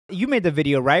You made the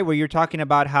video, right, where you're talking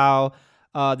about how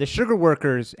the sugar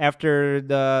workers after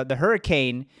the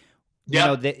hurricane,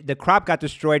 Yep. the crop got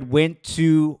destroyed, went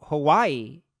to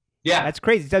Hawaii. Yeah. That's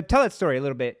crazy. So tell that story a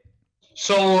little bit.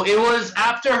 So it was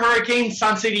after Hurricane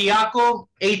Santiago,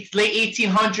 late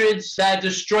 1800s, that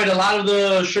destroyed a lot of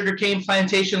the sugarcane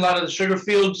plantation, a lot of the sugar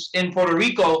fields in Puerto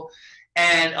Rico,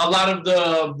 and a lot of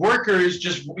the workers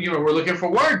just were looking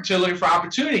for work, to looking for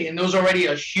opportunity, and there was already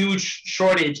a huge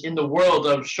shortage in the world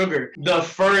of sugar. The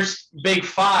first big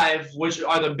five, which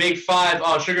are the big five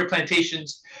sugar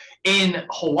plantations in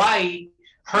Hawaii,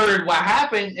 heard what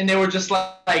happened, and they were just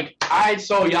like, all right,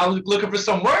 so y'all looking for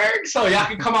some work, so y'all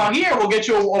can come out here, we'll get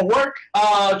you a work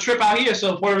trip out here.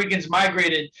 So Puerto Ricans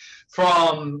migrated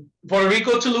from Puerto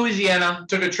Rico to Louisiana,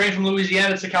 took a train from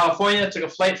Louisiana to California, took a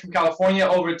flight from California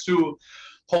over to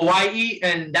Hawaii,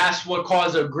 and that's what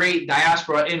caused a great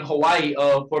diaspora in Hawaii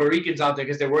of Puerto Ricans out there,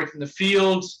 because they worked in the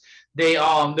fields. They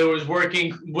was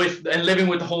working with and living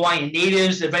with the Hawaiian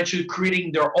natives, eventually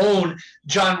creating their own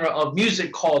genre of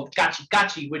music called gachi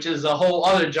gachi, which is a whole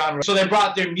other genre. So they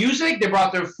brought their music, they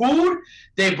brought their food,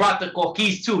 they brought the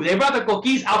kokis too. They brought the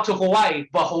kokis out to Hawaii,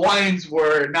 but Hawaiians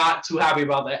were not too happy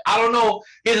about that. I don't know.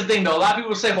 Here's the thing though, a lot of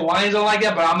people say Hawaiians don't like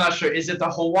that, but I'm not sure. Is it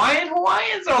the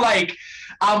Hawaiians, or like,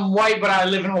 I'm white but I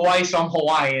live in Hawaii, so I'm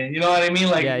Hawaiian? You know what I mean?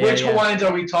 Like, Yeah, yeah, which yeah. Hawaiians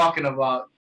are we talking about?